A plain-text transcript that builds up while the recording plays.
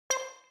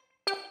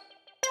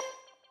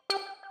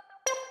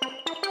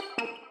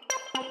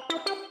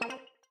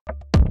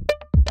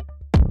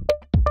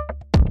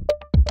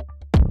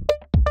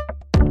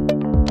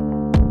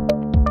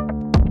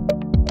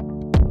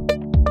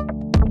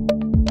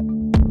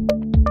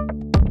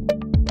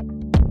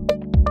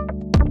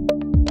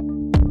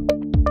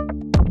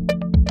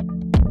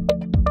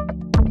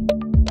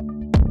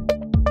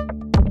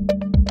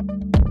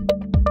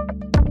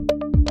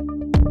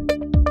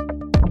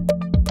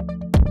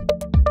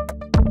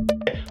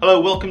Hello,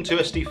 welcome to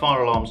SD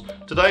Fire Alarms.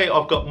 Today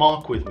I've got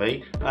Mark with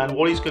me, and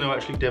what he's going to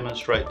actually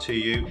demonstrate to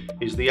you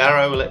is the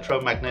Arrow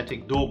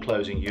Electromagnetic door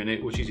closing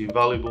unit, which is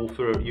invaluable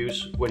for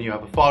use when you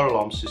have a fire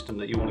alarm system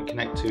that you want to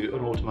connect to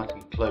and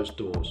automatically close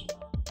doors.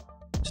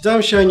 Today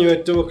I'm showing you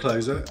a door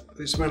closer.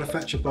 It's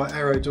manufactured by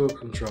Arrow Door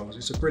Controls.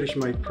 It's a British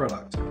made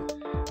product.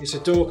 It's a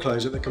door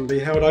closer that can be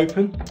held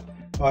open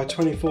by a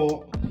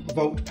 24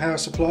 volt power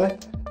supply.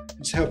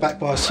 It's held back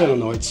by a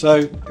solenoid, so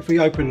if we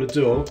open the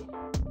door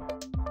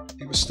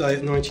it will stay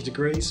at 90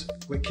 degrees.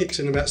 It kicks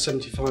in about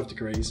 75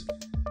 degrees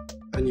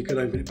and you can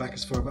open it back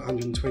as far as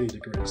 120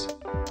 degrees.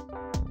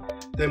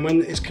 Then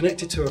when it's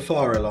connected to a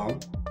fire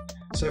alarm,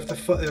 so if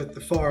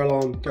the fire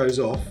alarm goes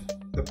off,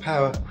 the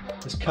power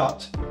is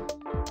cut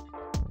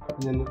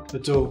and then the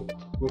door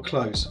will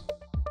close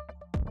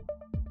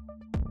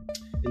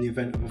in the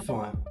event of a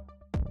fire.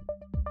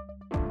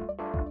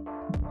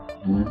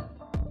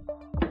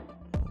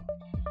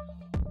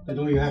 Then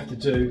all you have to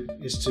do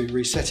is to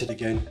reset it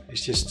again.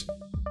 It's just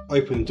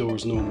open the door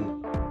as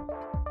normal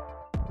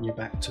and you're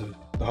back to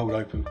the hold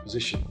open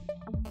position.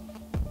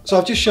 So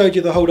I've just showed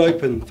you the hold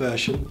open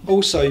version.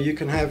 Also you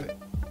can have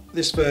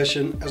this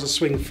version as a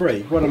swing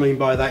free. What I mean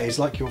by that is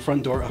like your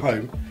front door at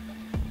home.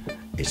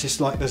 It's just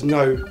like there's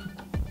no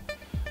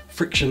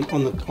friction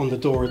on the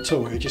door at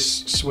all. You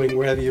just swing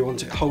wherever you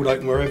want it, hold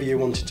open wherever you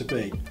want it to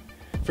be.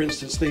 For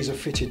instance, these are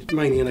fitted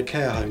mainly in a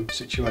care home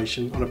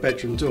situation on a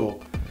bedroom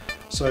door.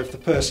 So if the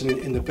person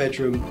in the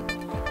bedroom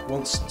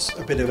wants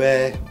a bit of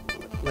air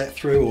let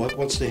through or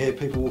wants to hear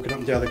people walking up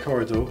and down the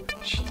corridor,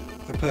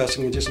 the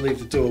person can just leave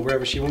the door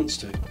wherever she wants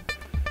to.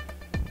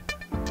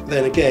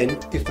 Then again,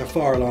 if the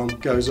fire alarm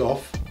goes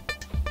off,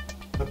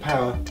 the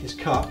power is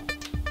cut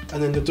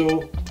and then the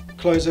door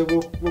closer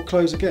will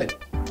close again.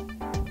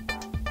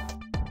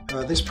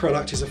 This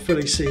product is a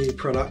fully CE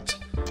product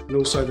and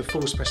also the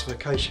full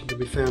specification can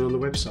be found on the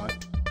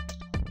website.